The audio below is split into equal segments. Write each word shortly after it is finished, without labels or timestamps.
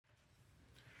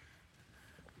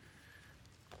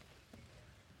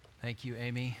Thank you,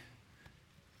 Amy.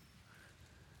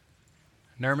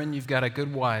 Nerman, you've got a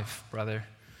good wife, brother.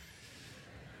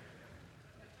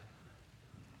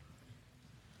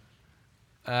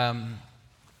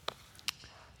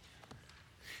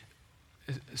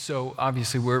 So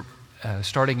obviously we're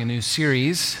starting a new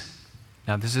series.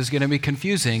 Now this is going to be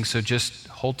confusing, so just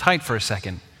hold tight for a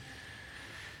second.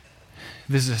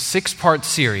 This is a 6-part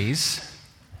series.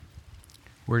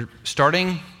 We're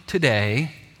starting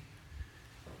today,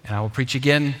 and I will preach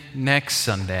again next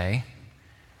Sunday.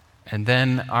 And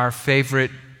then our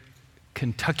favorite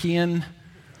Kentuckian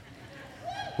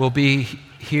will be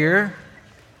here,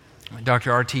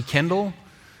 Dr. R.T. Kendall.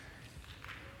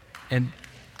 And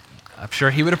I'm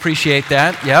sure he would appreciate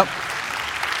that. Yep.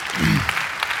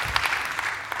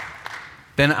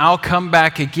 Then I'll come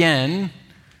back again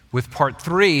with part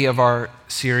 3 of our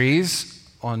series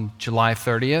on July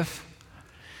 30th.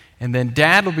 And then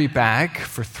Dad will be back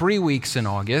for 3 weeks in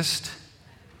August.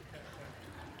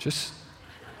 Just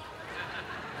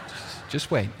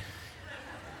wait.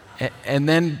 And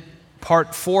then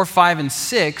part 4, 5, and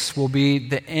 6 will be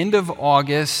the end of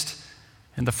August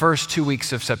and the first 2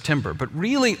 weeks of September. But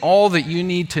really all that you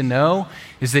need to know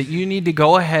is that you need to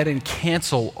go ahead and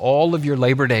cancel all of your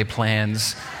Labor Day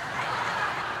plans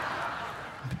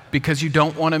because you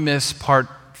don't want to miss part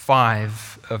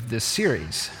 5 of this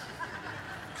series.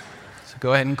 So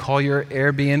go ahead and call your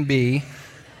Airbnb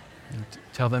and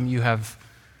tell them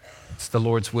it's the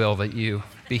Lord's will that you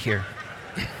be here.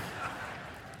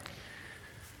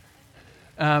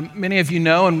 Many of you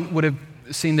know and would have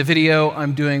seen the video.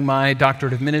 I'm doing my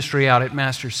doctorate of ministry out at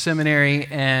Master's Seminary,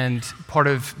 and part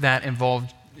of that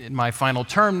involved in my final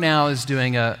term now is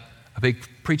doing a big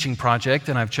preaching project,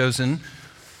 and I've chosen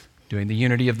doing the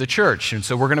unity of the church. And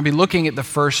so we're going to be looking at the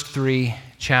first 3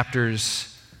 chapters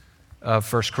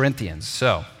of 1 Corinthians.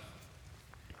 So,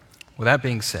 with that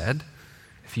being said,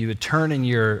 if you would turn in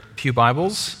your pew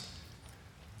Bibles,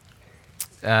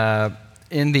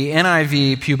 in the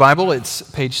NIV Pew Bible, it's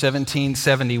page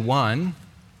 1771.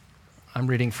 I'm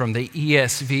reading from the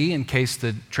ESV in case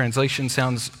the translation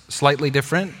sounds slightly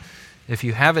different. If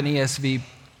you have an ESV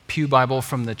Pew Bible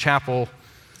from the chapel,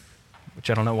 which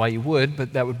I don't know why you would,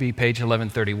 but that would be page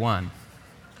 1131.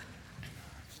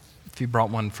 If you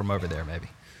brought one from over there, maybe.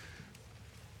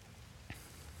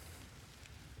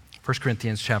 1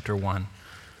 Corinthians chapter 1.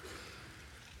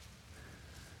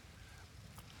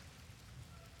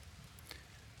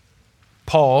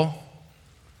 Paul,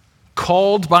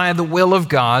 called by the will of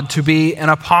God to be an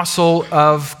apostle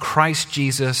of Christ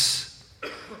Jesus,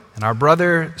 and our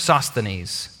brother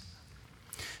Sosthenes,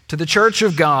 to the church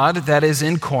of God that is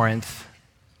in Corinth,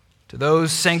 to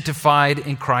those sanctified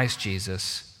in Christ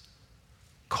Jesus,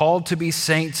 called to be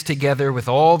saints together with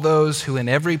all those who in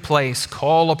every place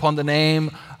call upon the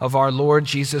name of our Lord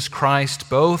Jesus Christ,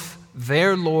 both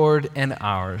their Lord and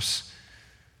ours.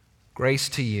 Grace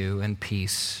to you and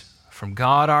peace from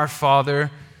God our Father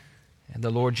and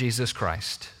the Lord Jesus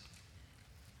Christ.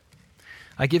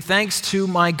 I give thanks to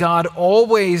my God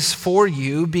always for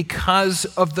you because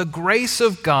of the grace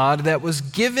of God that was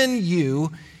given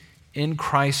you in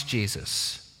Christ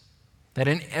Jesus, that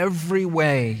in every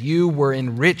way you were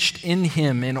enriched in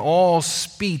him in all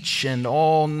speech and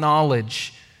all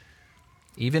knowledge,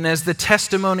 even as the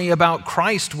testimony about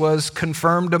Christ was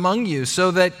confirmed among you,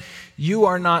 so that you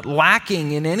are not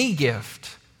lacking in any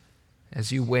gift as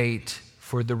you wait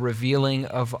for the revealing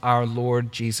of our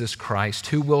Lord Jesus Christ,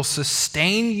 who will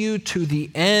sustain you to the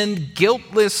end,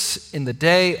 guiltless in the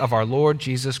day of our Lord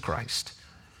Jesus Christ.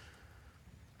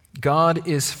 God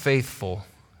is faithful,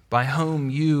 by whom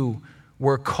you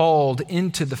were called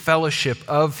into the fellowship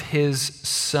of his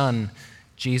Son,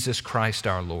 Jesus Christ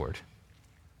our Lord.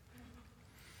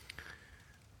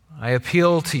 I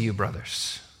appeal to you,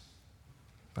 brothers,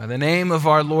 by the name of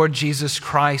our Lord Jesus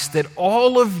Christ, that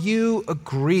all of you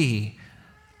agree,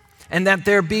 and that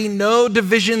there be no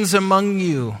divisions among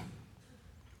you,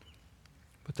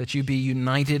 but that you be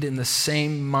united in the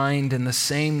same mind and the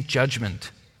same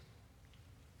judgment.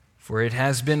 For it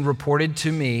has been reported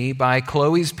to me by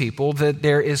Chloe's people that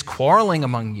there is quarreling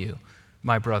among you,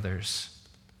 my brothers.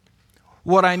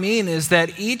 What I mean is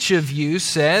that each of you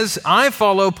says, I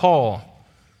follow Paul,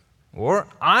 or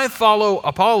I follow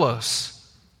Apollos,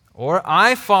 or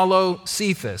I follow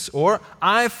Cephas, or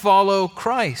I follow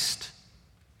Christ.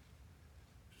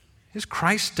 Is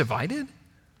Christ divided?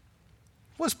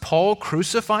 Was Paul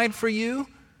crucified for you?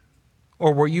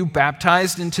 Or were you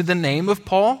baptized into the name of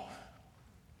Paul?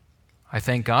 I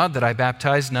thank God that I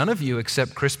baptized none of you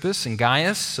except Crispus and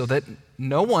Gaius, so that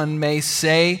no one may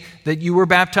say that you were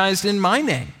baptized in my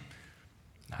name.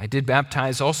 I did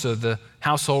baptize also the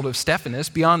household of Stephanas.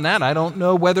 Beyond that, I don't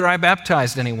know whether I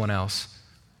baptized anyone else.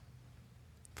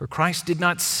 For Christ did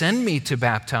not send me to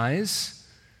baptize,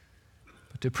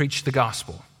 but to preach the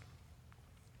gospel.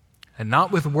 And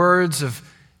not with words of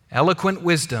eloquent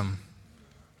wisdom,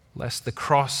 lest the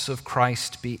cross of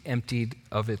Christ be emptied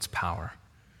of its power.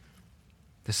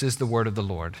 This is the word of the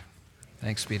Lord.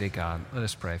 Thanks be to God. Let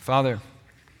us pray. Father,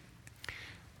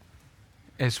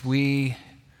 as we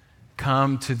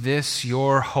come to this,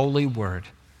 your holy word,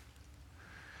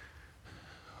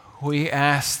 we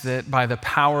ask that by the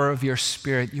power of your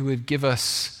Spirit, you would give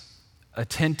us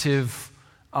attentive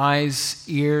eyes,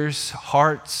 ears,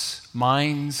 hearts,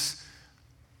 minds,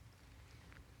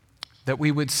 that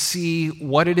we would see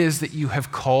what it is that you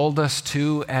have called us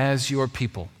to as your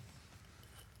people,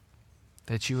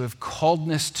 that you have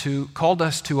called us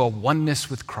to a oneness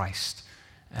with Christ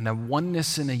and a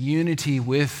oneness and a unity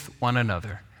with one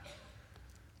another.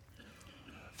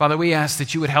 Father, we ask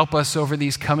that you would help us over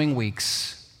these coming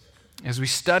weeks as we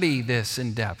study this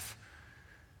in depth.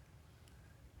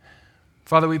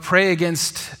 Father, we pray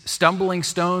against stumbling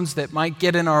stones that might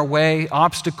get in our way,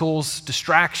 obstacles,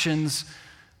 distractions,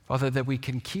 Father, that we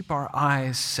can keep our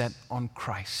eyes set on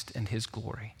Christ and his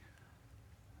glory.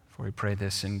 For we pray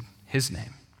this in his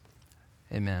name.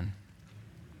 Amen.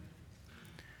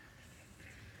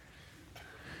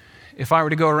 If I were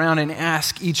to go around and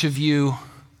ask each of you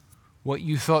what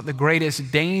you thought the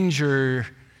greatest danger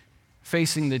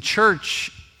facing the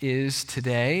church is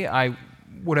today, I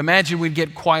would imagine we'd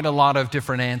get quite a lot of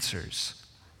different answers.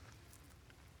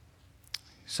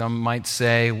 Some might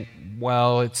say,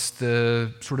 well, it's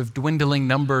the sort of dwindling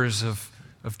numbers of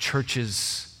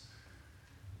churches.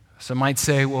 Some might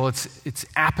say, well, it's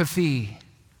apathy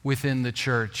within the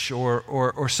church.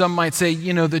 Or some might say,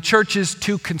 the church is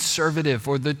too conservative.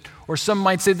 Or some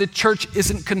might say the church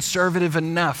isn't conservative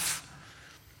enough.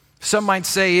 Some might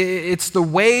say it's the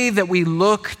way that we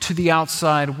look to the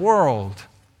outside world.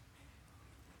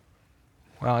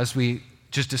 Well, as we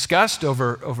just discussed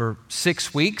over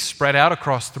 6 weeks, spread out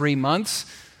across 3 months.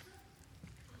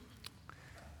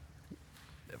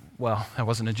 Well, that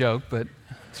wasn't a joke, but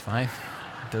it's fine.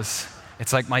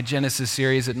 It's like my Genesis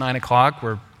series at 9 o'clock.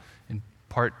 We're in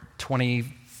part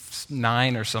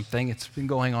 29 or something. It's been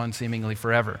going on seemingly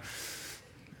forever.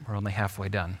 We're only halfway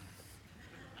done.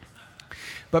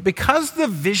 But because the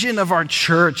vision of our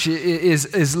church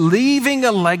is leaving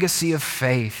a legacy of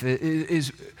faith,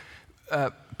 is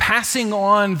passing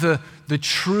on the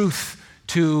truth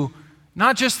to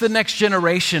not just the next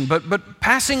generation, but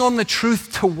passing on the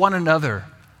truth to one another,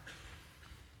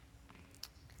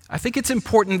 I think it's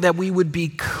important that we would be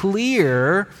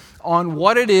clear on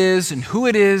what it is and who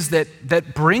it is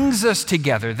that brings us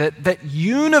together, that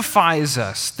unifies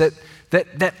us,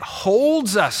 that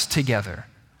holds us together.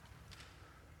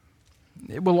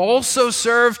 It will also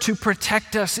serve to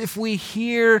protect us if we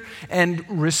hear and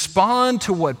respond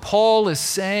to what Paul is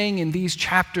saying in these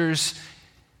chapters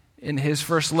in his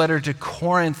first letter to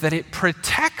Corinth, that it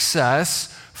protects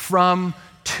us from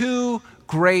two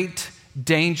great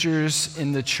dangers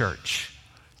in the church.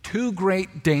 Two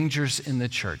great dangers in the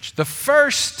church. The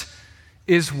first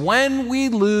is when we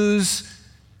lose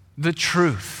the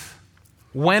truth.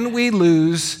 When we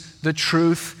lose the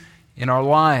truth in our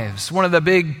lives. One of the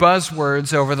big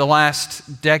buzzwords over the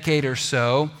last decade or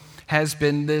so has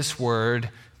been this word,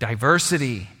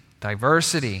 diversity.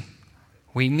 Diversity.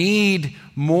 We need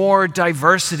more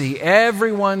diversity.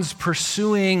 Everyone's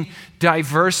pursuing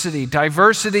diversity.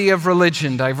 Diversity of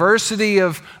religion, diversity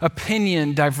of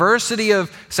opinion, diversity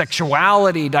of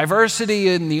sexuality, diversity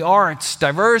in the arts,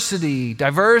 diversity.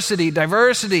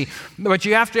 But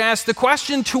you have to ask the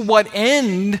question, to what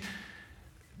end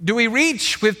do we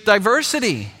reach with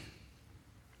diversity?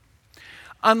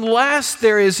 Unless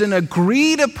there is an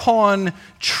agreed upon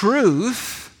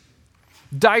truth,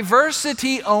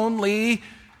 diversity only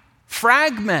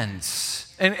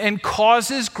fragments and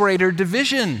causes greater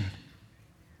division.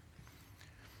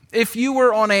 If you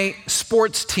were on a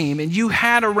sports team and you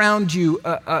had around you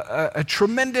a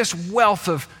tremendous wealth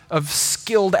of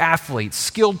skilled athletes,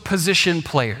 skilled position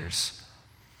players,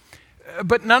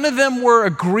 but none of them were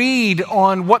agreed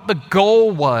on what the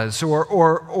goal was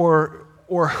or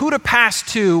who to pass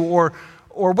to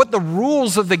or what the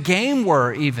rules of the game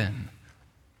were even,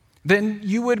 then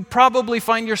you would probably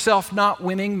find yourself not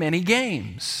winning many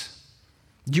games.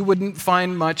 You wouldn't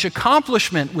find much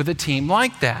accomplishment with a team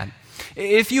like that.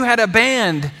 If you had a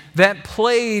band that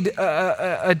played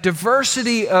a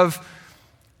diversity of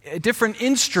different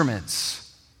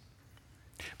instruments,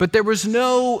 but there was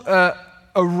no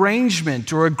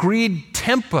arrangement or agreed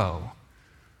tempo,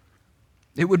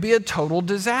 It would be a total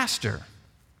disaster.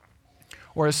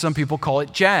 Or as some people call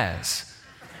it, jazz.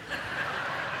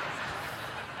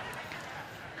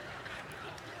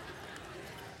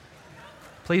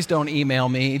 Please don't email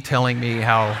me telling me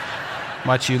how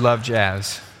much you love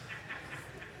jazz.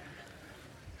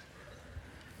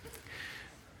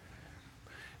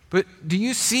 But do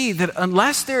you see that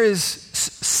unless there is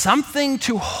something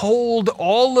to hold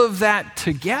all of that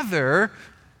together,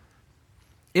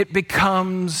 it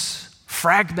becomes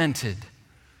fragmented.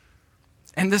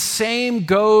 And the same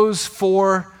goes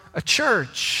for a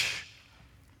church.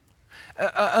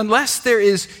 Unless there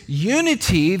is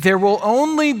unity, there will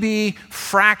only be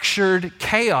fractured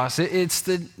chaos. It's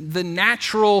the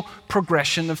natural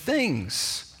progression of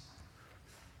things.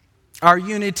 Our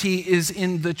unity is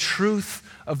in the truth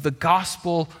of the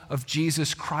gospel of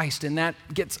Jesus Christ, and that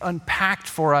gets unpacked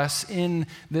for us in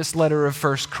this letter of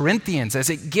 1 Corinthians, as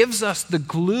it gives us the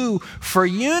glue for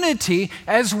unity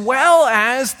as well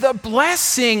as the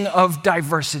blessing of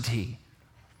diversity.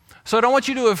 So I don't want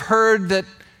you to have heard that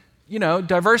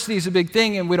diversity is a big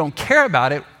thing and we don't care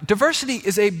about it. Diversity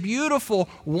is a beautiful,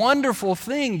 wonderful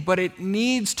thing, but it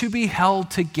needs to be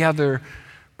held together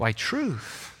by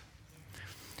truth.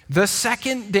 The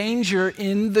second danger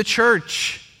in the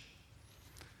church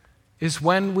is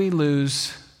when we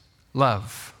lose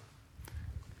love.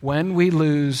 When we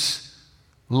lose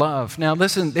love. Now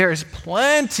listen, there is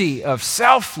plenty of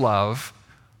self-love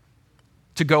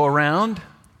to go around.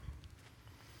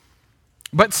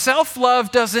 But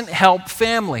self-love doesn't help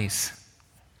families.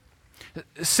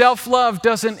 Self-love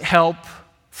doesn't help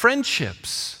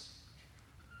friendships.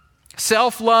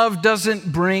 Self-love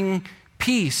doesn't bring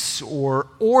peace or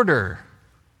order.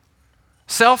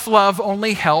 Self-love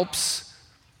only helps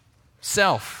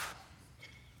self.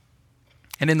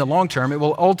 And in the long term, it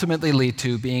will ultimately lead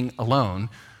to being alone.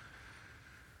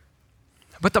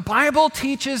 But the Bible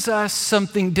teaches us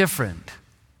something different.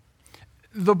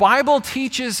 The Bible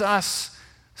teaches us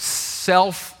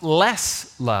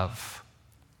selfless love.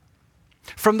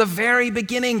 From the very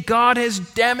beginning, God has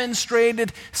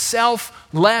demonstrated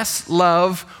selfless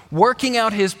love, working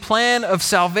out his plan of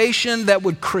salvation that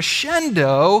would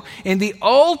crescendo in the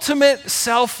ultimate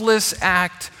selfless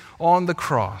act on the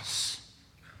cross.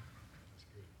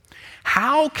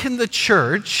 How can the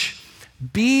church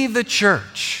be the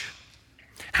church?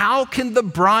 How can the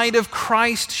bride of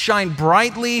Christ shine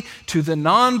brightly to the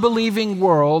non-believing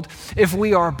world if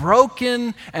we are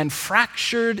broken and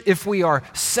fractured, if we are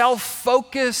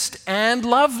self-focused and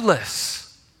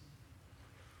loveless?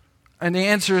 And the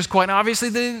answer is quite obviously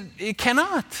that it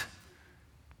cannot.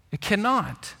 It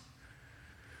cannot.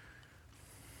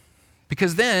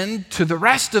 Because then, to the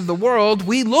rest of the world,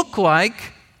 we look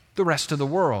like the rest of the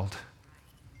world.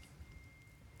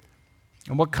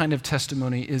 And what kind of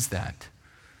testimony is that?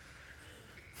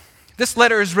 This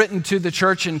letter is written to the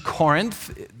church in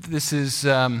Corinth. This is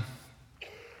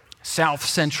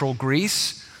south-central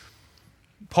Greece.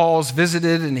 Paul's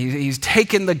visited and he's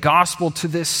taken the gospel to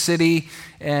this city,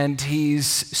 and he's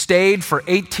stayed for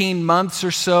 18 months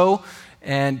or so,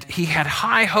 and he had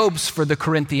high hopes for the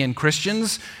Corinthian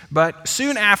Christians. But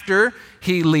soon after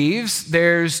he leaves,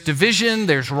 there's division,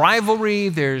 there's rivalry,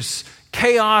 there's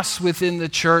chaos within the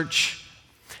church.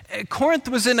 Corinth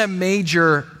was in a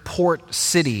major port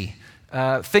city.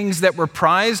 Things that were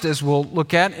prized, as we'll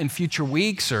look at in future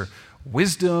weeks, are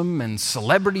wisdom and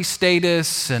celebrity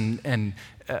status, and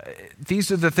these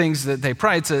are the things that they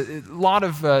prize. It's a lot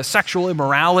of sexual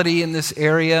immorality in this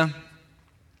area.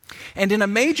 And in a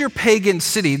major pagan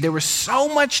city, there was so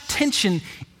much tension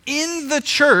in the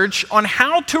church on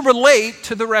how to relate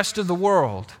to the rest of the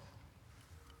world.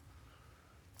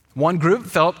 One group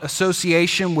felt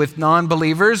association with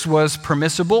non-believers was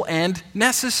permissible and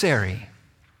necessary.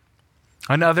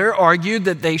 Another argued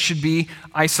that they should be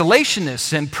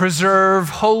isolationists and preserve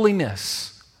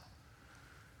holiness.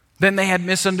 Then they had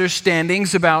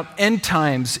misunderstandings about end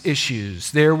times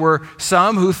issues. There were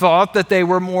some who thought that they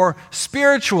were more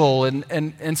spiritual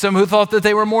and some who thought that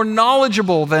they were more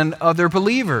knowledgeable than other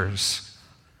believers.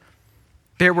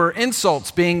 There were insults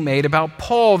being made about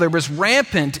Paul. There was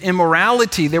rampant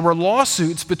immorality. There were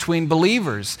lawsuits between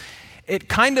believers. It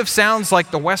kind of sounds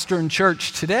like the Western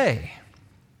church today.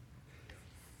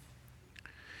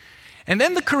 And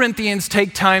then the Corinthians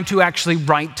take time to actually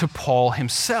write to Paul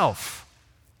himself.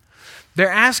 They're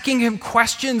asking him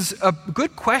questions,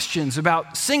 good questions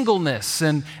about singleness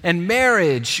and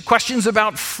marriage, questions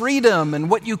about freedom and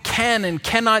what you can and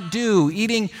cannot do,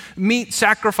 eating meat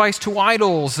sacrificed to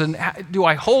idols, and do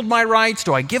I hold my rights?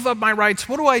 Do I give up my rights?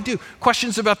 What do I do?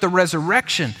 Questions about the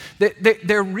resurrection.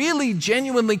 They're really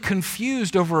genuinely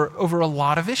confused over a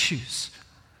lot of issues.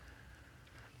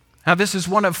 Now, this is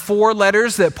one of 4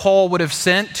 letters that Paul would have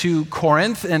sent to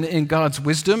Corinth, and in God's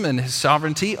wisdom and his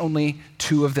sovereignty, only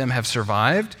 2 of them have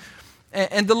survived.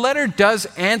 And the letter does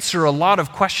answer a lot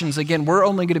of questions. Again, we're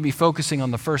only going to be focusing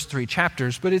on the first 3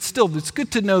 chapters, but it's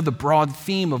good to know the broad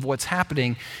theme of what's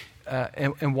happening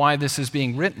and why this is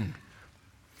being written.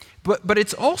 But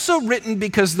it's also written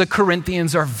because the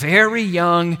Corinthians are very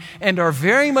young and are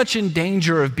very much in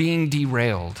danger of being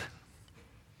derailed.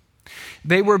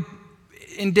 They were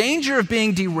in danger of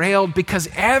being derailed because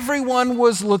everyone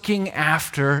was looking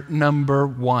after number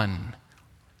 1.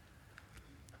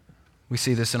 We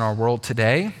see this in our world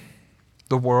today.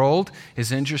 The world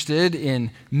is interested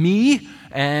in me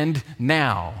and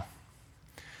now.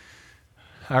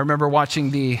 I remember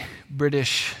watching the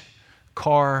British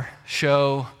car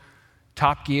show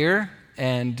Top Gear,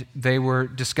 and they were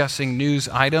discussing news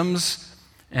items,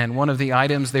 and one of the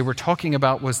items they were talking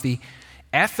about was the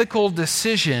ethical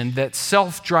decision that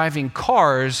self-driving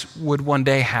cars would one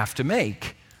day have to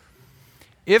make.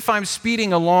 If I'm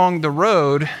speeding along the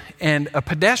road and a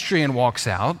pedestrian walks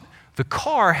out, the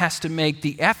car has to make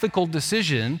the ethical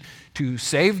decision to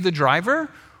save the driver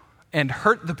and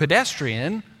hurt the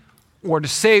pedestrian, or to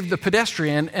save the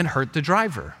pedestrian and hurt the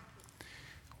driver.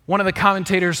 One of the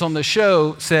commentators on the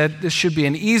show said this should be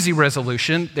an easy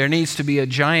resolution. There needs to be a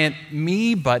giant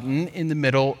me button in the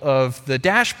middle of the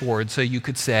dashboard so you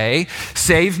could say,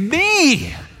 "Save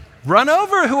me! Run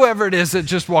over whoever it is that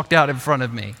just walked out in front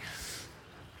of me."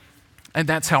 And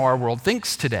that's how our world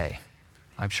thinks today.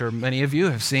 I'm sure many of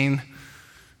you have seen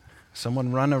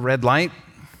someone run a red light,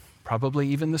 probably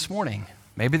even this morning.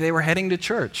 Maybe they were heading to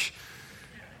church.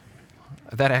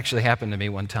 That actually happened to me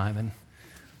one time, and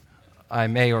I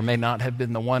may or may not have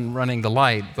been the one running the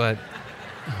light, but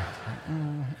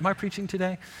am I preaching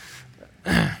today?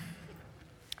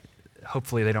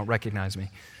 Hopefully they don't recognize me.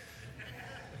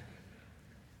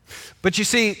 But you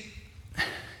see,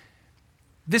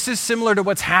 this is similar to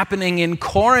what's happening in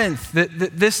Corinth.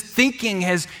 This thinking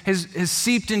has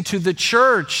seeped into the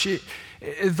church.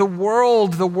 The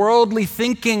worldly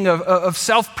thinking of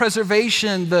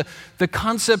self-preservation, the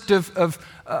concept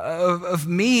of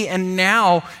me and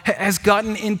now has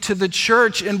gotten into the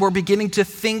church, and we're beginning to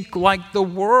think like the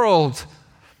world.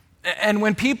 And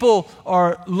when people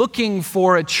are looking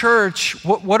for a church,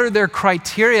 what are their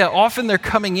criteria? Often they're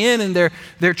coming in and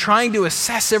they're trying to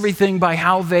assess everything by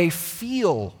how they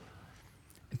feel.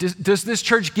 Does this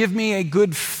church give me a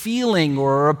good feeling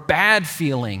or a bad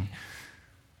feeling?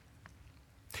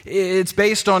 It's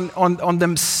based on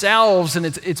themselves, and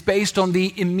it's based on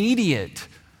the immediate.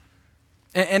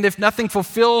 And if nothing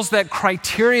fulfills that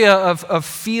criteria of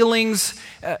feelings,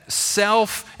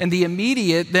 self, and the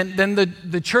immediate, then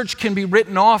the church can be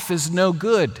written off as no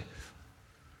good.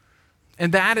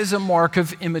 And that is a mark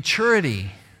of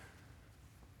immaturity.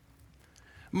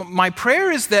 My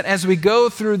prayer is that as we go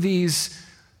through these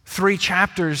 3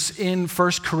 chapters in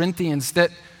 1 Corinthians,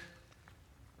 that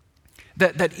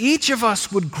each of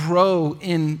us would grow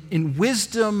in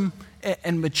wisdom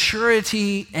and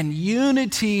maturity and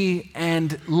unity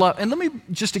and love. And let me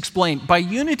just explain. By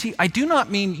unity, I do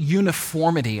not mean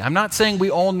uniformity. I'm not saying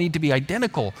we all need to be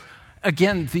identical.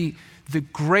 Again, the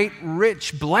great,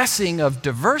 rich blessing of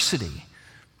diversity.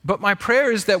 But my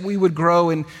prayer is that we would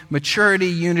grow in maturity,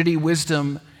 unity,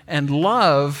 wisdom, and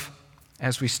love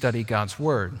as we study God's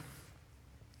Word.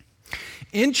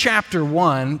 In chapter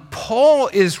 1, Paul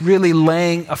is really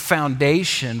laying a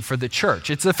foundation for the church.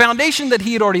 It's a foundation that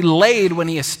he had already laid when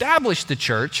he established the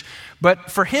church, but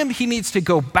for him, he needs to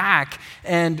go back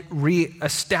and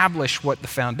reestablish what the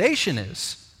foundation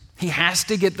is. He has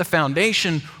to get the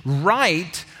foundation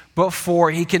right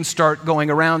before he can start going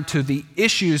around to the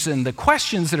issues and the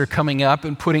questions that are coming up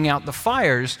and putting out the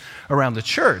fires around the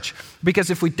church. Because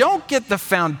if we don't get the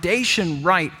foundation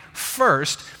right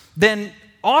first, then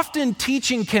often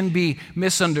teaching can be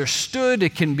misunderstood,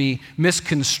 it can be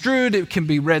misconstrued, it can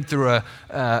be read through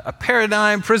a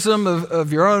paradigm prism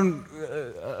of your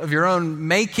own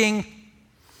making.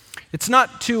 It's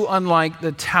not too unlike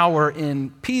the tower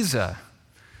in Pisa.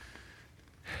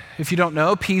 If you don't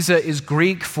know, Pisa is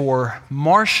Greek for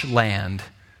marshland.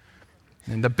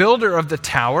 And the builder of the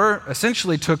tower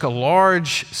essentially took a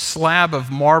large slab of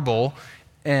marble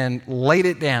and laid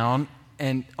it down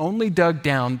and only dug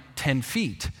down 10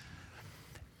 feet.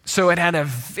 So it had a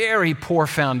very poor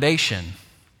foundation.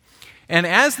 And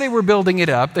as they were building it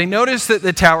up, they noticed that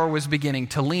the tower was beginning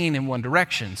to lean in one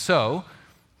direction. So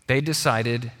they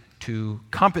decided to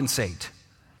compensate.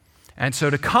 And so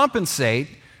to compensate,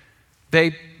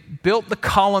 they built the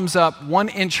columns up 1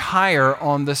 inch higher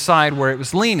on the side where it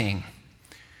was leaning.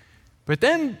 But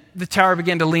then the tower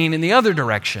began to lean in the other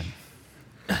direction.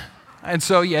 And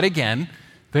so yet again,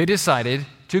 they decided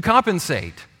to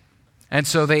compensate. And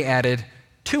so they added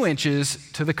 2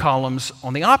 inches to the columns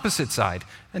on the opposite side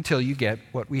until you get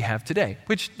what we have today,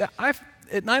 which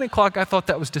at 9 o'clock I thought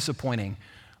that was disappointing.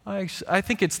 I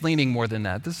think it's leaning more than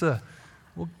that.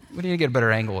 We need to get a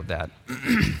better angle at that.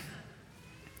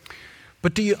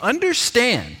 But do you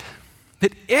understand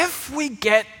that if we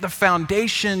get the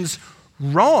foundations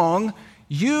wrong,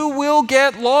 you will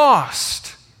get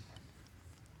lost?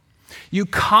 You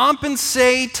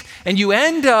compensate and you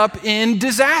end up in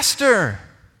disaster.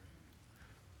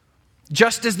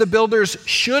 Just as the builders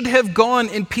should have gone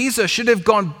in Pisa, should have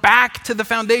gone back to the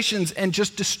foundations and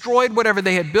just destroyed whatever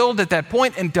they had built at that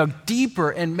point and dug deeper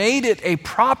and made it a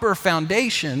proper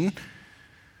foundation,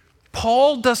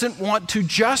 Paul doesn't want to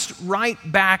just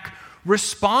write back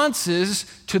responses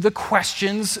to the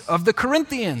questions of the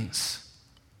Corinthians,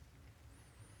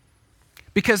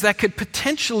 because that could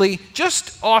potentially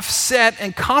just offset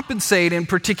and compensate in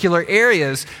particular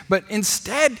areas, but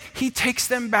instead he takes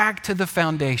them back to the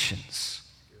foundations.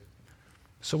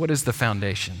 So what is the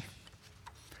foundation?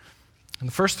 In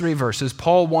the first 3 verses,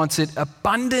 Paul wants it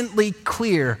abundantly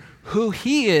clear who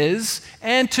he is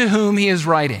and to whom he is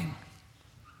writing.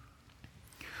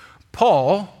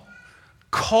 Paul,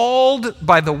 called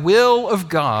by the will of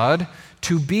God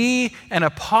to be an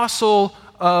apostle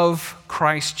of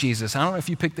Christ Jesus. I don't know if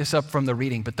you picked this up from the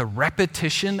reading, but the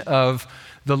repetition of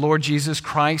the Lord Jesus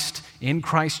Christ in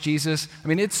Christ Jesus. I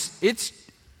mean, it's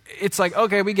like,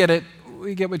 okay, we get it.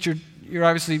 We get what you're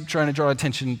obviously trying to draw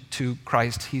attention to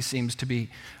Christ. He seems to be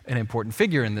an important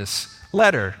figure in this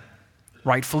letter,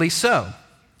 rightfully so.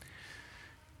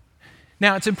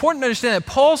 Now, it's important to understand that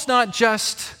Paul's not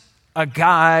just a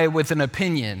guy with an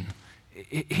opinion.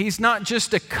 He's not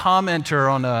just a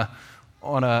commenter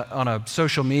on a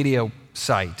social media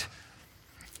site.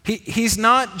 He's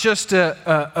not just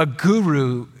a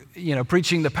guru,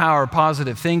 preaching the power of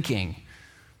positive thinking.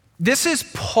 This is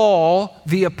Paul,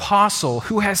 the apostle,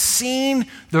 who has seen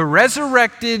the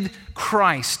resurrected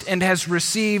Christ and has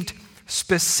received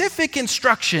specific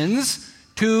instructions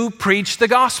to preach the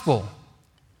gospel.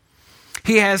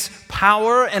 He has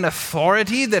power and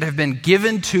authority that have been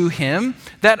given to him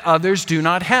that others do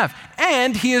not have.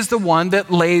 And he is the one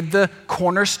that laid the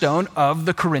cornerstone of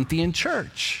the Corinthian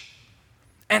church.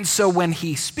 And so when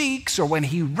he speaks or when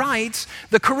he writes,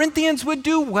 the Corinthians would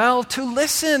do well to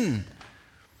listen.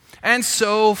 And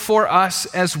so for us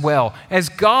as well, as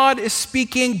God is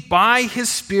speaking by his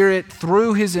Spirit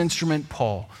through his instrument,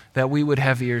 Paul, that we would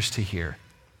have ears to hear.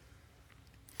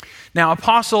 Now,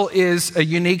 apostle is a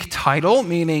unique title,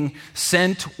 meaning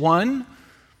sent one.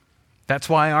 That's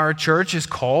why our church is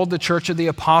called the Church of the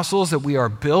Apostles, that we are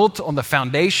built on the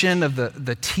foundation of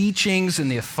the teachings and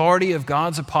the authority of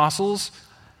God's apostles.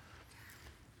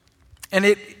 And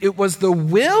it was the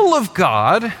will of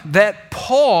God that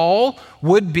Paul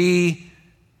would be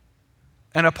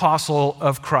an apostle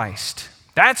of Christ.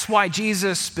 That's why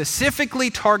Jesus specifically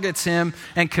targets him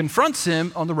and confronts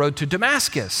him on the road to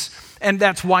Damascus. And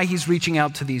that's why he's reaching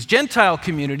out to these Gentile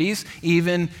communities,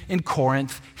 even in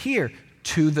Corinth here,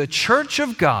 to the church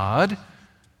of God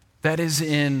that is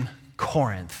in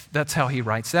Corinth. That's how he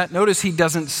writes that. Notice he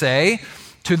doesn't say,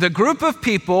 to the group of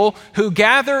people who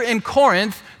gather in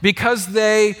Corinth because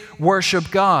they worship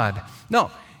God.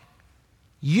 No,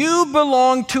 you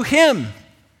belong to him.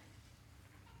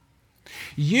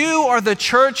 You are the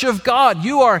church of God.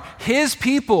 You are his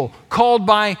people called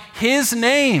by his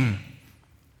name.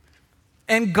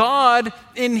 And God,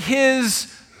 in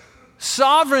his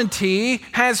sovereignty,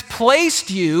 has placed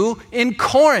you in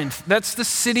Corinth. That's the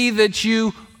city that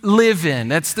you live in.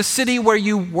 That's the city where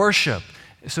you worship.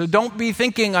 So don't be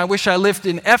thinking, I wish I lived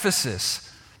in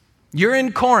Ephesus. You're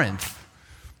in Corinth.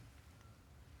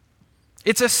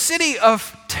 It's a city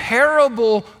of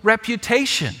terrible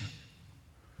reputation.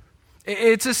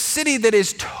 It's a city that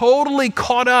is totally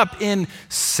caught up in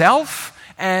self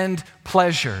and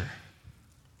pleasure.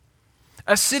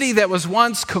 A city that was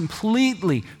once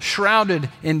completely shrouded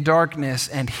in darkness,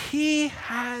 and he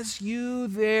has you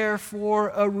there for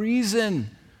a reason.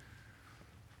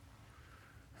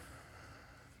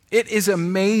 It is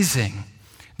amazing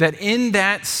that in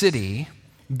that city,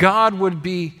 God would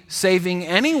be saving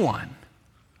anyone.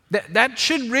 That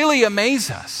should really amaze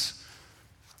us.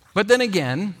 But then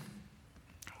again,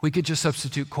 we could just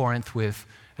substitute Corinth with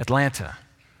Atlanta.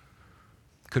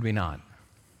 Could we not?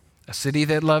 A city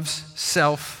that loves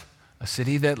self, a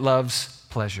city that loves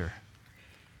pleasure.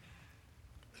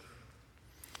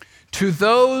 To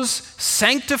those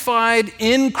sanctified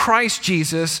in Christ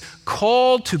Jesus,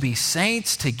 called to be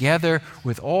saints together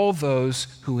with all those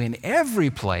who in every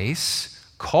place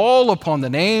call upon the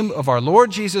name of our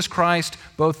Lord Jesus Christ,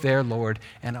 both their Lord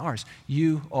and ours.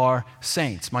 You are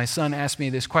saints. My son asked me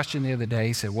this question the other day.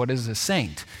 He said, what is a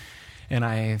saint? And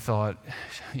I thought,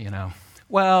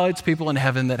 well, it's people in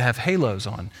heaven that have halos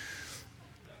on.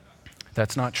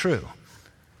 That's not true.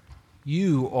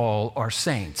 You all are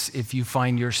saints if you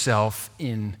find yourself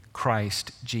in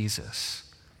Christ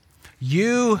Jesus.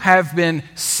 You have been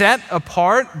set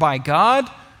apart by God,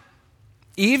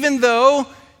 even though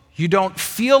you don't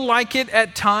feel like it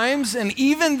at times, and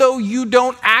even though you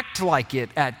don't act like it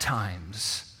at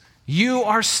times. You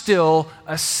are still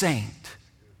a saint.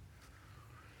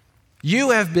 You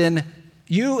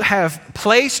have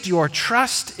placed your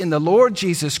trust in the Lord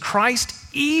Jesus Christ,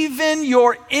 even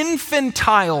your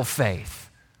infantile faith.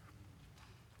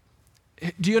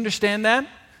 Do you understand that?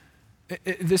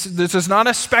 This is not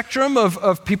a spectrum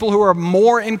of people who are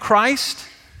more in Christ.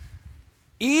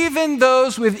 Even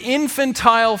those with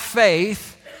infantile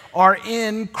faith are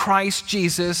in Christ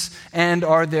Jesus and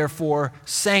are therefore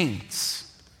saints.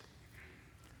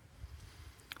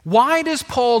 Why does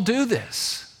Paul do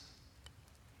this?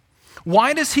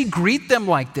 Why does he greet them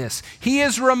like this? He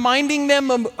is reminding them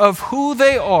of who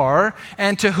they are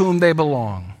and to whom they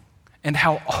belong. And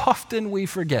how often we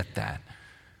forget that.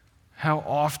 How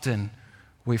often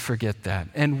we forget that.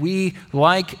 And we,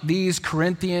 like these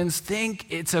Corinthians, think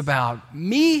it's about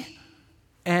me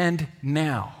and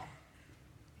now.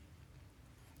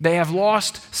 They have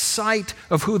lost sight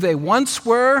of who they once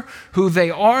were, who they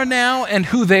are now, and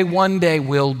who they one day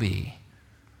will be.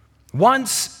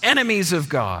 Once enemies of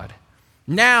God,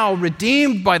 now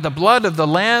redeemed by the blood of the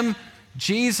Lamb,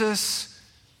 Jesus,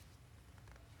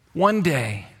 one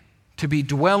day to be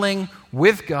dwelling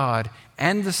with God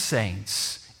and the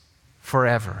saints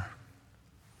forever.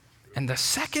 And the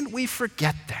second we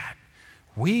forget that,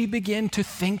 we begin to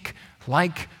think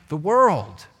like the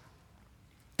world.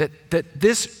 That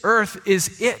this earth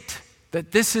is it.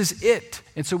 That this is it.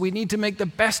 And so we need to make the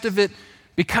best of it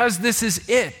because this is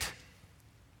it.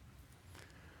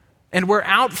 And we're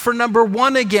out for number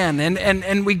one again.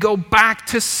 And we go back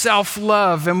to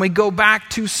self-love. And we go back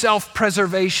to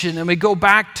self-preservation. And we go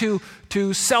back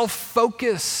to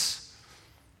self-focus.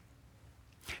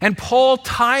 And Paul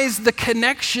ties the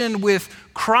connection with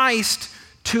Christ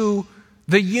to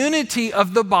the unity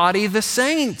of the body, the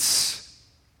saints.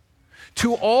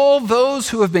 To all those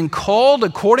who have been called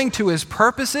according to his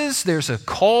purposes, there's a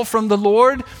call from the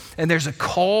Lord and there's a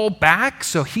call back.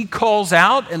 So he calls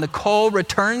out and the call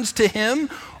returns to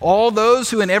him. All those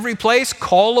who in every place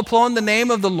call upon the name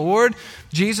of the Lord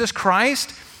Jesus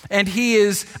Christ. And he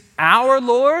is our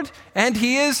Lord and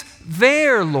he is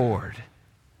their Lord.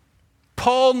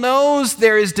 Paul knows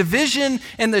there is division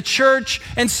in the church,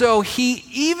 and so he,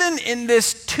 even in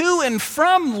this to and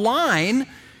from line,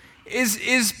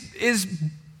 is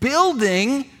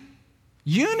building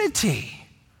unity.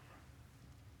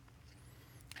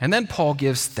 And then Paul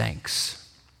gives thanks.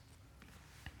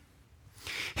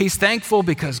 He's thankful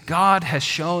because God has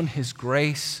shown his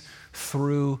grace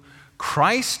through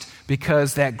Christ,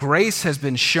 because that grace has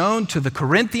been shown to the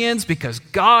Corinthians, because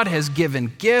God has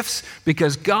given gifts,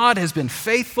 because God has been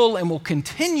faithful and will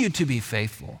continue to be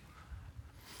faithful.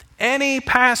 Any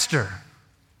pastor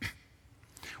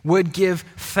would give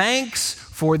thanks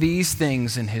for these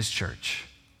things in his church.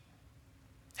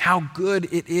 How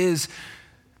good it is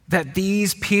that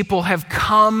these people have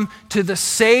come to the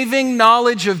saving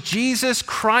knowledge of Jesus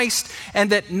Christ, and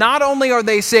that not only are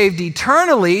they saved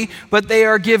eternally, but they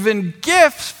are given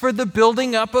gifts for the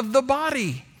building up of the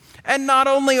body. And not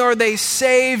only are they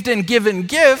saved and given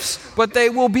gifts, but they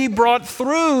will be brought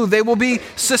through, they will be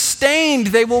sustained,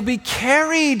 they will be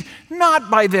carried, not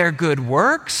by their good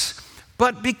works,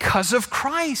 but because of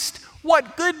Christ.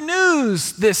 What good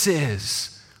news this is!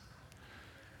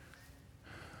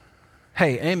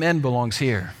 Hey, amen belongs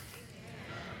here.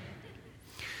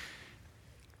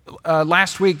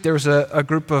 Last week, there was a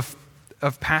group of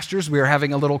pastors. We were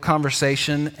having a little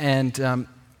conversation, and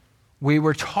we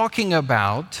were talking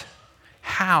about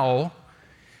how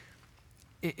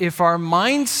if our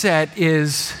mindset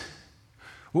is,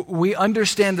 we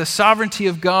understand the sovereignty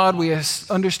of God, we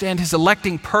understand his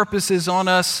electing purposes on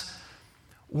us,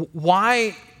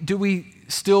 why do we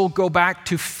still go back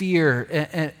to fear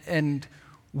and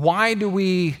why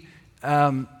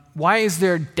is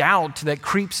there doubt that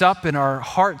creeps up in our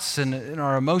hearts and in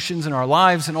our emotions and our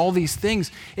lives and all these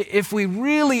things? If we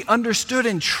really understood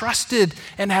and trusted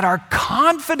and had our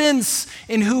confidence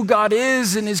in who God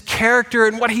is and his character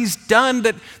and what he's done,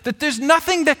 that there's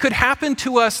nothing that could happen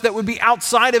to us that would be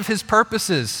outside of his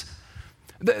purposes.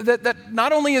 That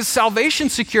not only is salvation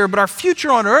secure, but our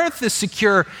future on earth is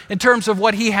secure in terms of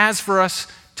what he has for us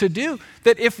to do.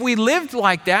 That if we lived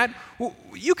like that,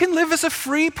 you can live as a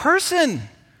free person.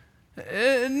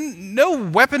 No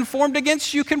weapon formed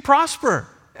against you can prosper,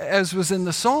 as was in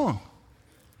the song.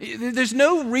 There's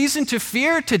no reason to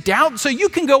fear, to doubt, so you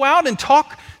can go out and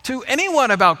talk to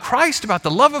anyone about Christ, about the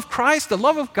love of Christ, the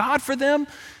love of God for them.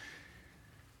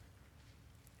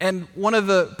 And one of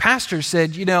the pastors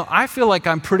said, I feel like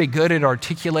I'm pretty good at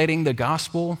articulating the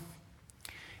gospel,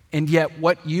 and yet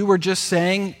what you were just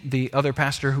saying, the other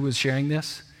pastor who was sharing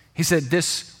this, he said,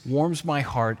 this warms my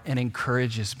heart and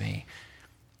encourages me.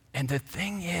 And the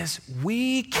thing is,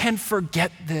 we can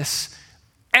forget this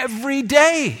every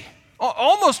day,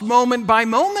 almost moment by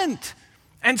moment.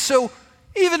 And so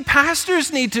even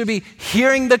pastors need to be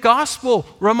hearing the gospel,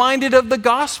 reminded of the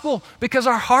gospel, because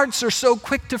our hearts are so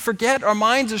quick to forget. Our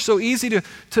minds are so easy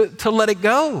to let it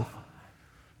go.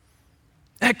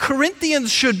 And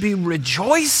Corinthians should be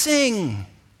rejoicing.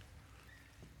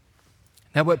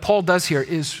 Now, what Paul does here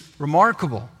is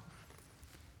remarkable.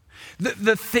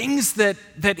 The things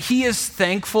that he is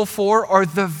thankful for are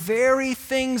the very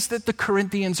things that the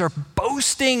Corinthians are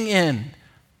boasting in,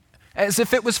 as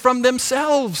if it was from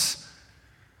themselves.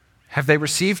 Have they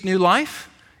received new life?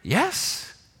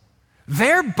 Yes.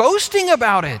 They're boasting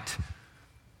about it.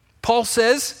 Paul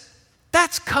says,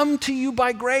 that's come to you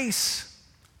by grace.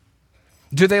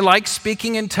 Do they like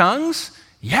speaking in tongues?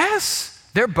 Yes.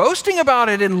 They're boasting about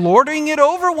it and lording it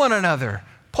over one another.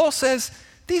 Paul says,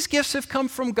 these gifts have come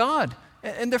from God,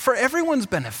 and they're for everyone's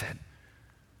benefit.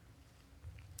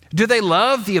 Do they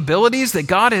love the abilities that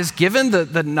God has given,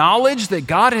 the knowledge that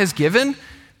God has given?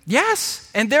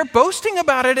 Yes, and they're boasting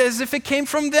about it as if it came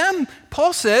from them.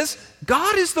 Paul says,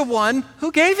 God is the one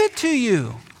who gave it to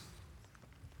you.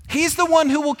 He's the one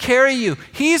who will carry you.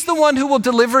 He's the one who will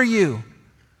deliver you.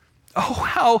 Oh,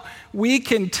 how we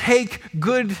can take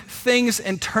good things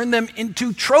and turn them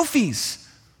into trophies.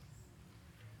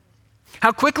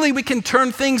 How quickly we can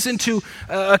turn things into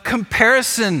a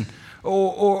comparison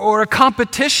or a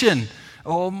competition.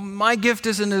 Oh, my gift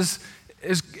isn't as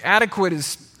adequate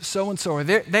as so-and-so. Or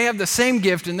they have the same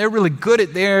gift and they're really good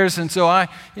at theirs. And so how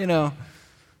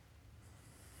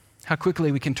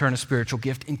quickly we can turn a spiritual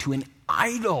gift into an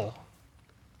idol.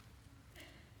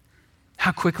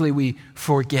 How quickly we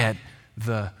forget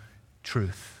the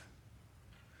truth.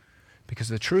 Because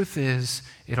the truth is,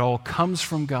 it all comes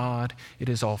from God, it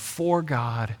is all for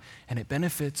God, and it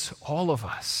benefits all of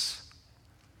us.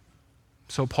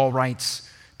 So Paul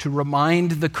writes, to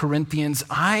remind the Corinthians,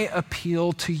 I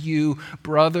appeal to you,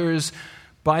 brothers,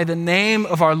 by the name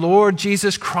of our Lord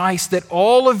Jesus Christ, that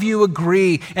all of you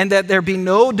agree, and that there be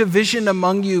no division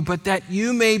among you, but that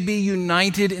you may be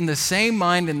united in the same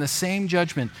mind and the same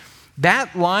judgment.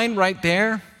 That line right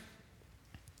there,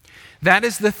 that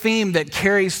is the theme that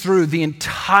carries through the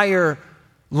entire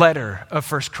letter of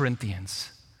 1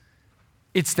 Corinthians.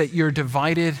 It's that you're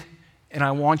divided, and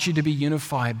I want you to be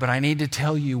unified, but I need to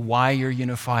tell you why you're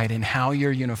unified and how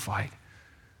you're unified.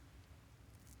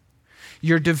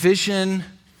 Your division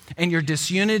and your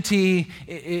disunity,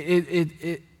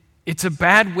 it's a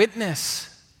bad witness.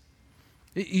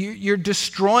 You're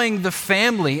destroying the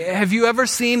family. Have you ever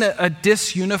seen a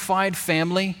disunified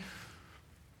family?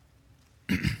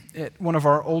 At one of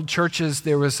our old churches,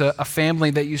 there was a family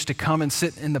that used to come and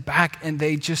sit in the back, and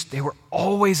they were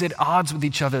always at odds with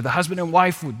each other. The husband and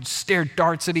wife would stare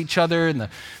darts at each other, and the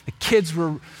kids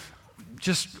were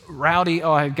just rowdy.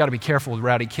 Oh, I've got to be careful with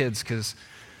rowdy kids because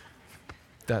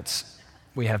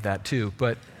we have that too.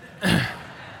 But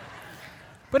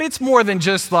it's more than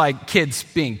just like kids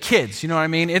being kids, you know what I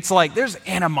mean? It's like there's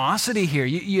animosity here.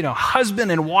 Husband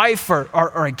and wife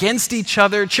are against each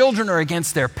other. Children are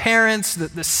against their parents.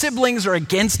 The siblings are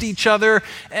against each other.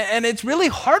 And it's really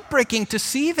heartbreaking to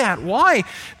see that. Why?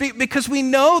 Because we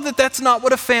know that that's not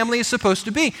what a family is supposed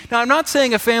to be. Now, I'm not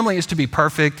saying a family is to be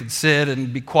perfect and sit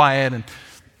and be quiet. And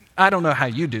I don't know how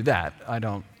you do that.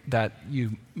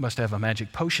 You must have a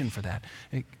magic potion for that.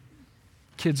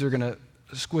 Kids are going to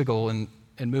squiggle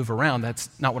and move around. That's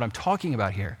not what I'm talking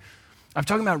about here. I'm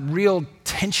talking about real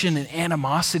tension and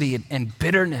animosity and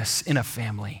bitterness in a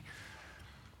family.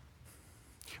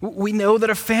 We know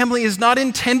that a family is not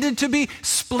intended to be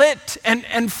split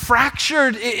and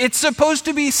fractured. It's supposed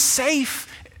to be safe.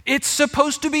 It's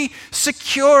supposed to be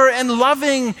secure and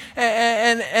loving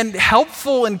and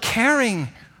helpful and caring.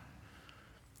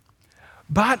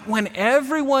 But when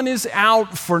everyone is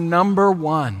out for number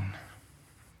one,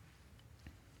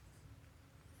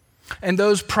 and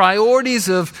those priorities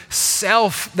of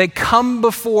self, they come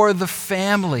before the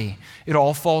family, it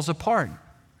all falls apart.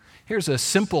 Here's a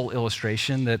simple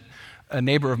illustration that a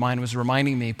neighbor of mine was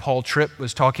reminding me. Paul Tripp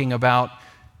was talking about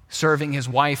serving his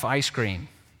wife ice cream.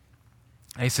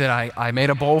 He said, I made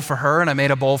a bowl for her and I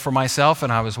made a bowl for myself,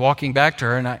 and I was walking back to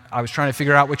her and I was trying to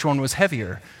figure out which one was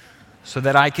heavier so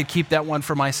that I could keep that one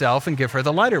for myself and give her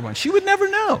the lighter one. She would never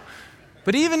know.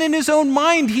 But even in his own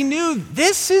mind, he knew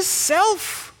this is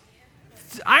self.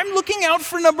 I'm looking out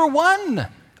for number one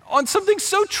on something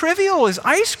so trivial as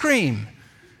ice cream.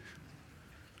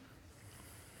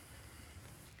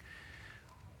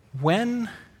 When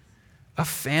a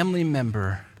family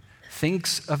member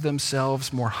thinks of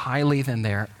themselves more highly than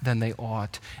they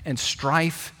ought, and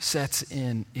strife sets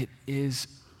in, it is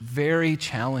very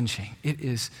challenging. It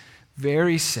is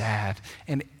very sad,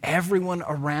 and everyone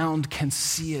around can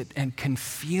see it and can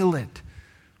feel it.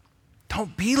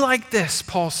 Don't be like this,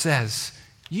 Paul says.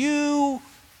 You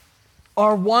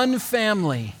are one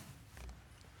family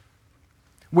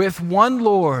with one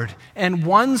Lord and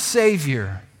one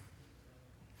Savior.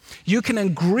 You can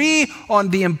agree on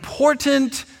the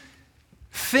important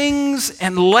things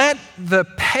and let the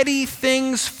petty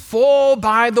things fall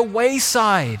by the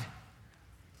wayside.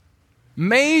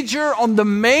 Major on the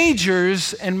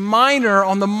majors and minor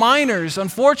on the minors.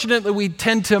 Unfortunately, we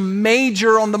tend to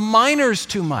major on the minors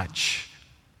too much.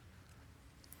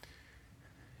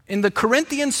 In the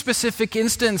Corinthian specific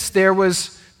instance, there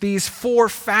was these four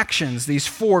factions, these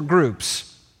four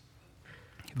groups.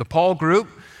 The Paul group,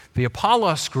 the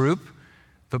Apollos group,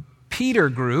 the Peter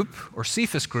group, or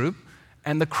Cephas group,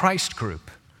 and the Christ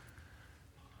group.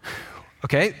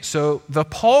 Okay, so the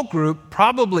Paul group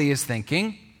probably is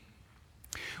thinking,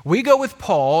 we go with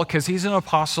Paul because he's an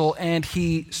apostle and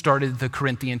he started the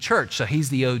Corinthian church, so he's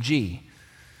the OG.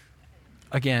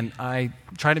 Again, I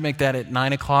tried to make that at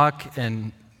 9 o'clock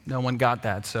and no one got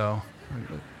that, so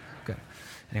okay.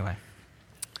 Anyway.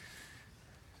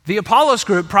 The Apollos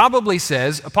group probably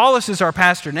says, Apollos is our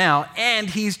pastor now, and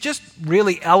he's just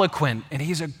really eloquent, and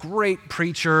he's a great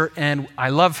preacher, and I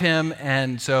love him,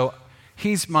 and so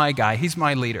he's my guy, he's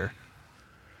my leader.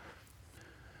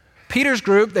 Peter's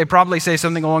group, they probably say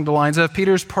something along the lines of,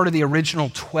 Peter's part of the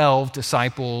original 12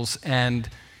 disciples, and,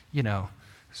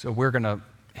 so we're going to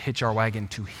hitch our wagon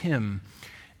to him.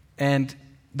 And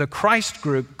the Christ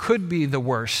group could be the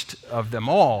worst of them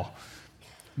all,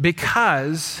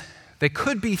 because they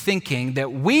could be thinking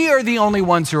that we are the only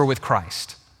ones who are with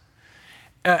Christ.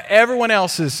 Everyone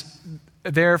else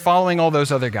they're following all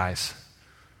those other guys.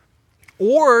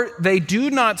 Or they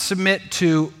do not submit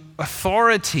to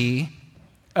authority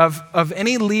of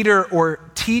any leader or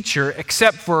teacher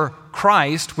except for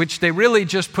Christ, which they really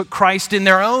just put Christ in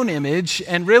their own image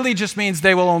and really just means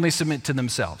they will only submit to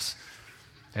themselves.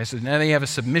 Okay, so now they have a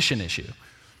submission issue.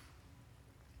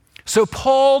 So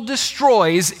Paul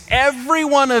destroys every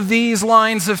one of these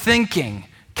lines of thinking.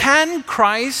 Can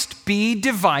Christ be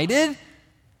divided?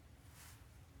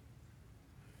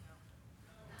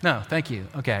 No, thank you.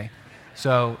 Okay.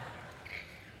 So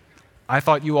I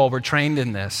thought you all were trained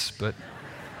in this, but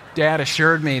Dad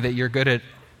assured me that you're good at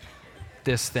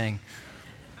this thing.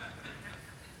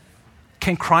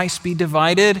 Can Christ be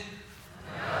divided?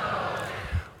 No.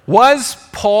 Was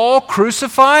Paul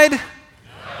crucified?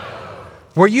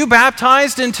 Were you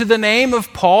baptized into the name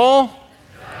of Paul? No.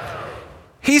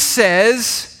 He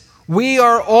says, we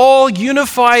are all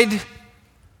unified,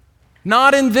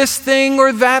 not in this thing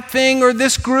or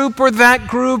this group or that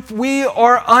group. We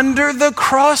are under the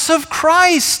cross of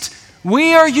Christ.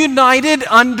 We are united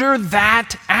under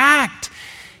that act.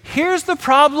 Here's the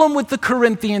problem with the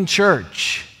Corinthian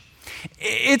church.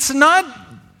 It's not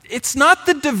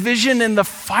the division and the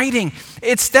fighting.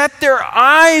 It's that their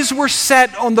eyes were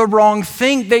set on the wrong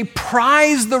thing. They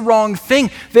prize the wrong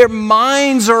thing. Their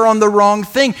minds are on the wrong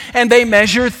thing, and they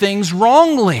measure things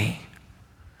wrongly.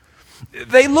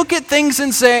 They look at things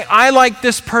and say, I like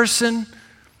this person.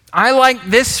 I like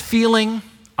this feeling.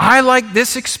 I like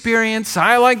this experience.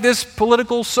 I like this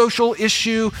political, social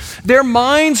issue. Their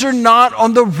minds are not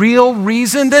on the real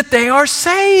reason that they are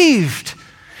saved.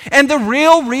 And the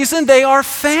real reason they are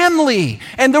family,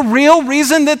 and the real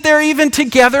reason that they're even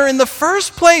together in the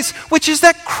first place, which is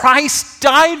that Christ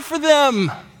died for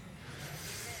them.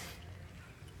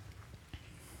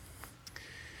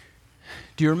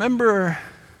 Do you remember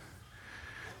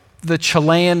the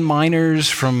Chilean miners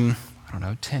from,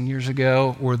 10 years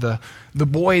ago, or the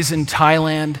boys in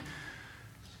Thailand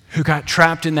who got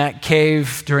trapped in that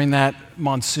cave during that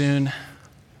monsoon?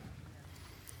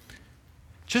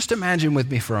 Just imagine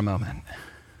with me for a moment.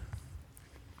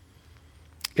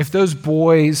 If those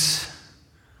boys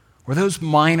or those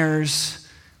miners,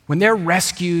 when they're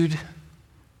rescued,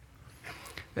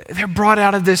 they're brought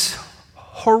out of this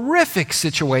horrific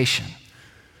situation.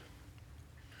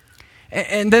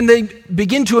 And then they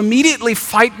begin to immediately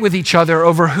fight with each other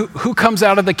over who comes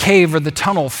out of the cave or the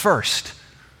tunnel first.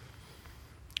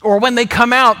 Or when they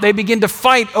come out, they begin to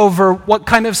fight over what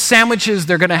kind of sandwiches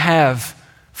they're going to have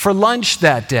for lunch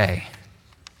that day.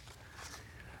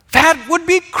 That would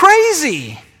be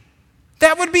crazy.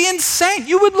 That would be insane.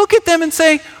 You would look at them and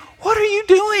say, "What are you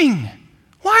doing?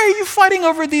 Why are you fighting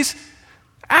over these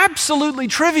absolutely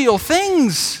trivial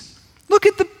things? Look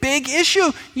at the big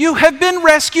issue. You have been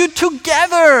rescued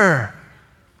together.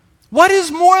 What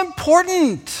is more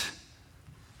important?"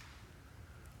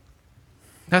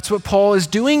 That's what Paul is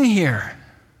doing here.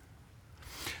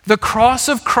 The cross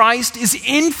of Christ is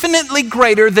infinitely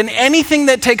greater than anything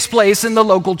that takes place in the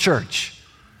local church.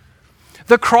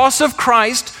 The cross of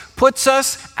Christ puts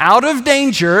us out of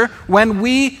danger when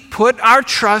we put our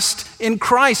trust in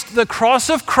Christ. The cross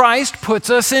of Christ puts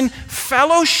us in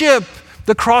fellowship.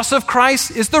 The cross of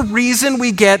Christ is the reason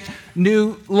we get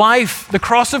new life. The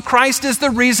cross of Christ is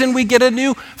the reason we get a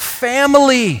new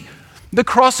family. The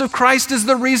cross of Christ is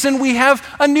the reason we have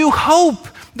a new hope.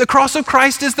 The cross of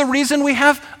Christ is the reason we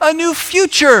have a new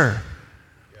future.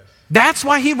 That's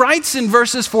why he writes in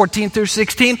verses 14 through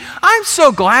 16, "I'm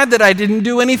so glad that I didn't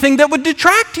do anything that would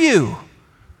detract you.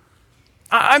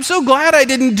 I'm so glad I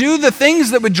didn't do the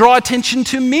things that would draw attention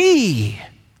to me.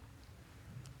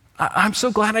 I'm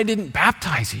so glad I didn't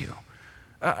baptize you.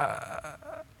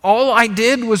 All I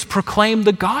did was proclaim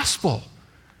the gospel,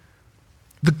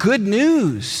 the good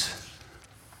news.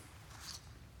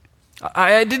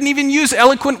 I didn't even use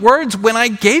eloquent words when I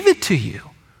gave it to you."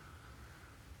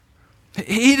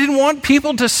 He didn't want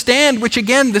people to stand, which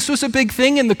again, this was a big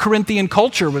thing in the Corinthian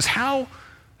culture, was how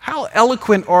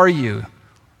eloquent are you?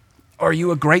 Are you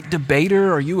a great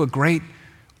debater? Are you a great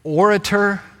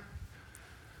orator?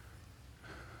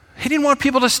 He didn't want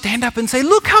people to stand up and say,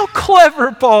 "Look how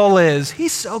clever Paul is.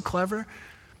 He's so clever.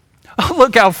 Oh,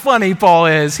 look how funny Paul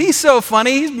is. He's so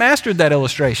funny. He's mastered that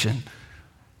illustration.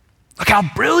 Look how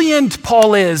brilliant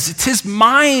Paul is. It's his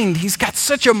mind. He's got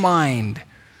such a mind."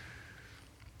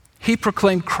 He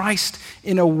proclaimed Christ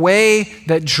in a way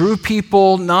that drew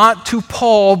people not to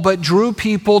Paul, but drew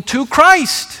people to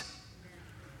Christ.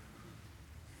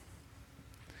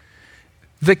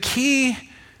 The key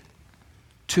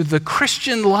to the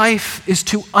Christian life is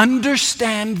to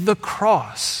understand the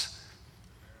cross.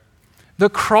 The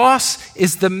cross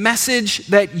is the message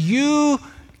that you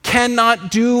cannot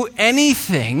do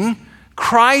anything.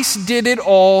 Christ did it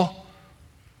all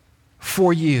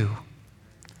for you.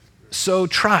 So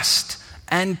trust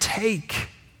and take.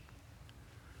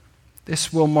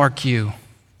 This will mark you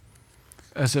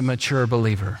as a mature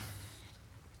believer.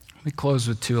 Let me close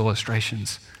with two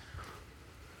illustrations.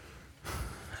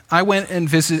 I went and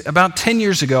visited, about 10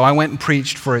 years ago, I went and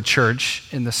preached for a church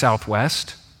in the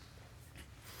Southwest.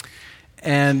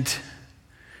 And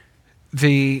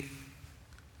the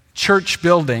church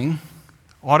building,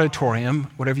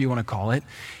 auditorium, whatever you want to call it,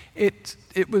 it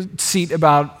would seat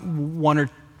about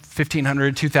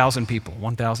 1,500, 2,000 people,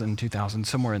 1,000, 2,000,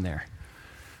 somewhere in there.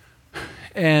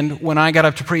 And when I got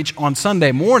up to preach on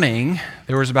Sunday morning,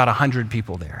 there was about 100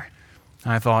 people there.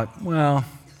 And I thought, well,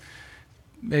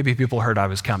 maybe people heard I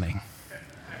was coming.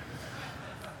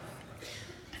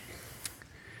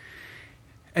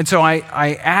 And so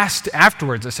I asked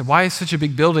afterwards, I said, "Why is such a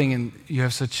big building and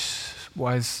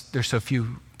why is there so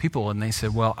few people?" And they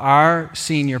said, "Well, our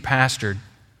senior pastor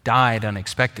died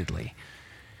unexpectedly.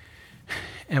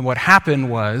 And what happened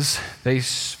was they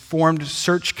formed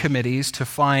search committees to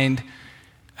find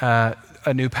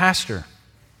a new pastor.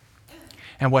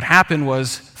 And what happened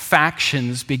was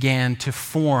factions began to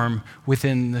form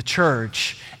within the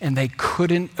church, and they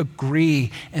couldn't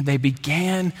agree, and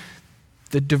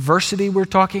the diversity we're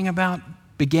talking about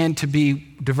began to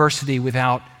be diversity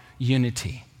without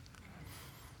unity.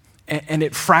 And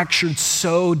it fractured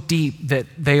so deep that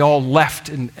they all left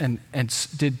and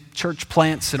did church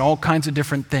plants and all kinds of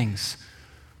different things.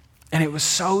 And it was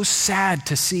so sad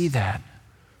to see that.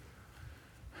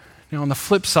 Now, on the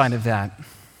flip side of that,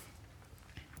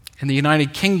 in the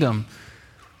United Kingdom,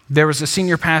 there was a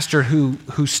senior pastor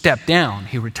who stepped down.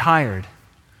 He retired.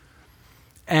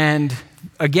 And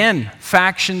again,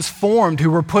 factions formed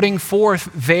who were putting forth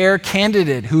their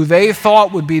candidate, who they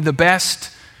thought would be the best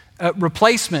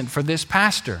replacement for this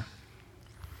pastor.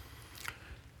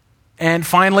 And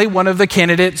finally, one of the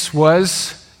candidates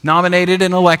was nominated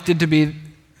and elected to be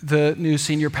the new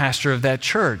senior pastor of that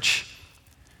church.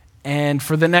 And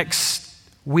for the next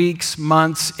weeks,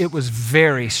 months, it was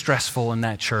very stressful in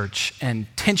that church, and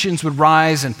tensions would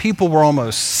rise, and people were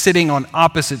almost sitting on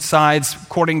opposite sides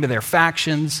according to their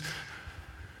factions.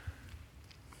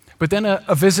 But then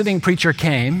a visiting preacher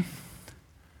came,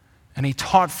 and he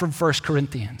taught from 1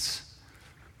 Corinthians.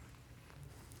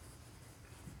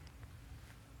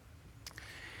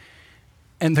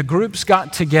 And the groups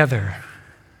got together,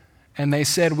 and they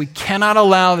said, we cannot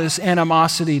allow this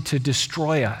animosity to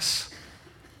destroy us.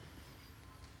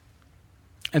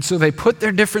 And so they put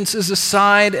their differences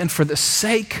aside, and for the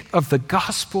sake of the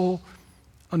gospel,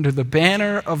 under the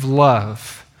banner of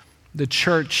love, the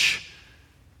church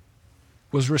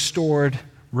was restored,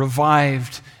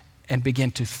 revived, and began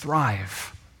to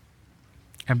thrive,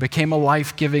 and became a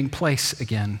life-giving place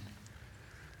again.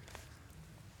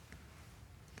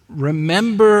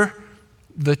 Remember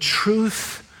the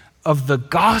truth of the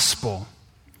gospel,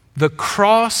 the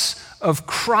cross of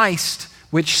Christ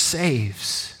which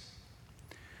saves.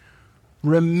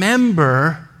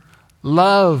 Remember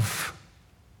love,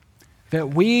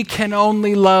 that we can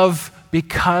only love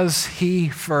because he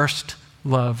first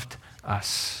loved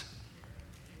us.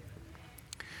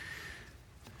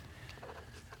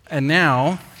 And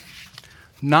now,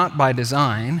 not by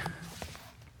design,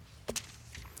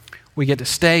 we get to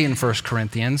stay in 1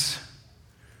 Corinthians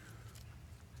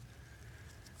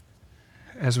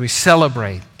as we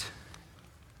celebrate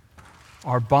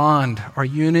our bond, our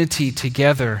unity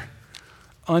together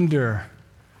under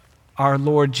our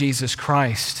Lord Jesus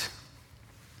Christ.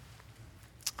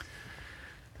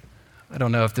 I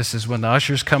don't know if this is when the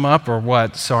ushers come up or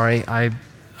what. Sorry, I'm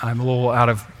a little out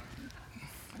of...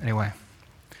 Anyway,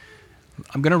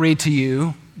 I'm going to read to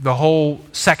you the whole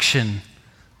section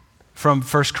from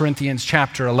 1 Corinthians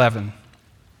chapter 11.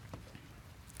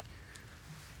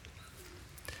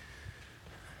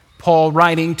 Paul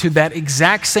writing to that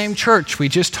exact same church we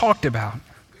just talked about.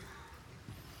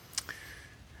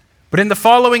 But in the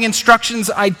following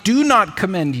instructions, I do not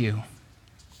commend you,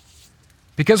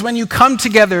 because when you come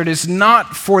together, it is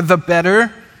not for the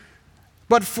better,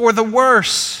 but for the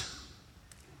worse.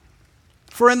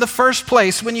 For in the first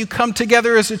place, when you come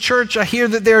together as a church, I hear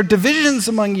that there are divisions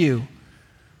among you.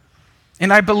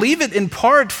 And I believe it in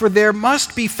part, for there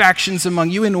must be factions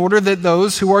among you in order that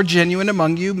those who are genuine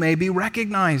among you may be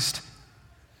recognized.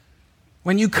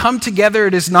 When you come together,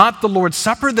 it is not the Lord's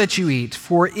Supper that you eat,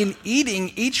 for in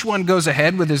eating, each one goes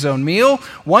ahead with his own meal.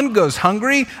 One goes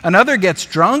hungry, another gets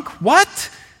drunk.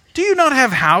 What? Do you not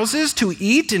have houses to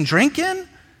eat and drink in?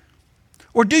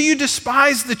 Or do you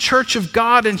despise the church of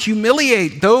God and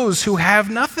humiliate those who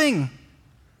have nothing?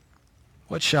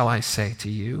 What shall I say to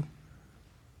you?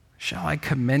 Shall I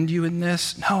commend you in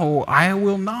this? No, I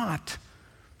will not.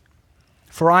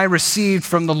 For I received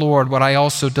from the Lord what I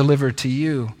also delivered to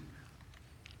you,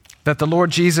 that the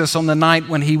Lord Jesus, on the night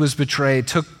when he was betrayed,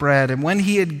 took bread, and when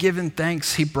he had given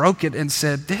thanks, he broke it and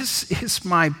said, "This is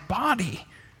my body,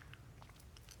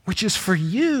 which is for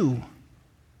you.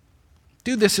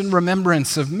 Do this in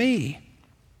remembrance of me."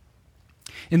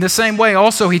 In the same way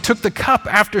also he took the cup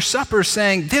after supper,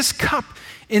 saying, "This cup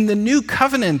in the new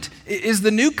covenant is the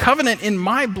new covenant in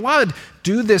my blood.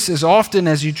 Do this as often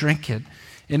as you drink it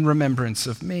in remembrance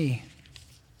of me.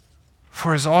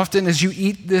 For as often as you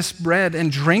eat this bread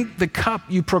and drink the cup,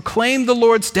 you proclaim the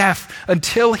Lord's death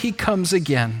until he comes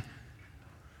again.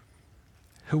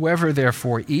 Whoever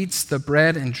therefore eats the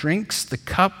bread and drinks the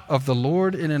cup of the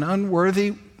Lord in an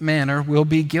unworthy manner will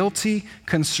be guilty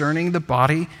concerning the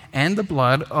body and the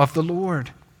blood of the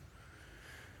Lord.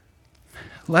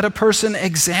 Let a person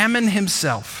examine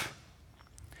himself.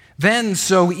 Then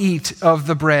so eat of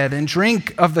the bread and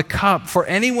drink of the cup. For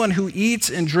anyone who eats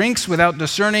and drinks without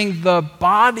discerning the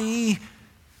body,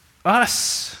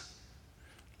 us,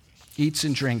 eats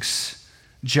and drinks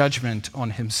judgment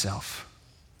on himself.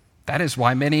 That is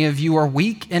why many of you are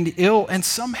weak and ill, and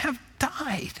some have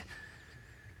died.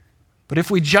 But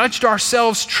if we judged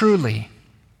ourselves truly,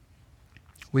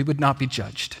 we would not be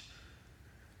judged.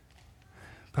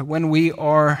 But when we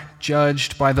are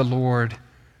judged by the Lord,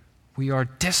 we are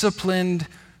disciplined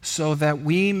so that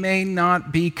we may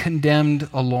not be condemned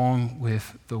along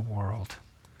with the world.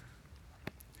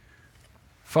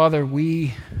 Father,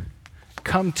 we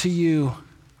come to you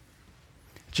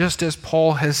just as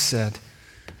Paul has said,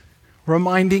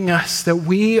 reminding us that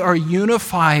we are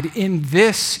unified in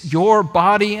this, your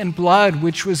body and blood,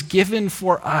 which was given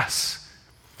for us.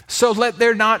 So let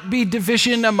there not be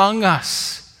division among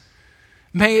us.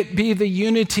 May it be the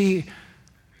unity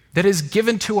that is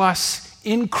given to us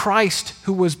in Christ,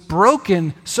 who was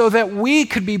broken so that we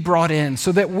could be brought in,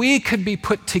 so that we could be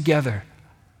put together.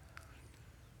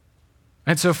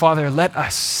 And so, Father, let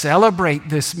us celebrate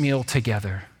this meal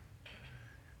together.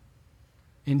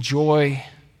 Enjoy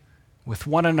with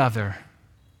one another,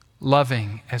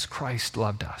 loving as Christ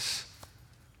loved us.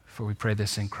 For we pray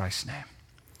this in Christ's name.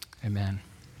 Amen.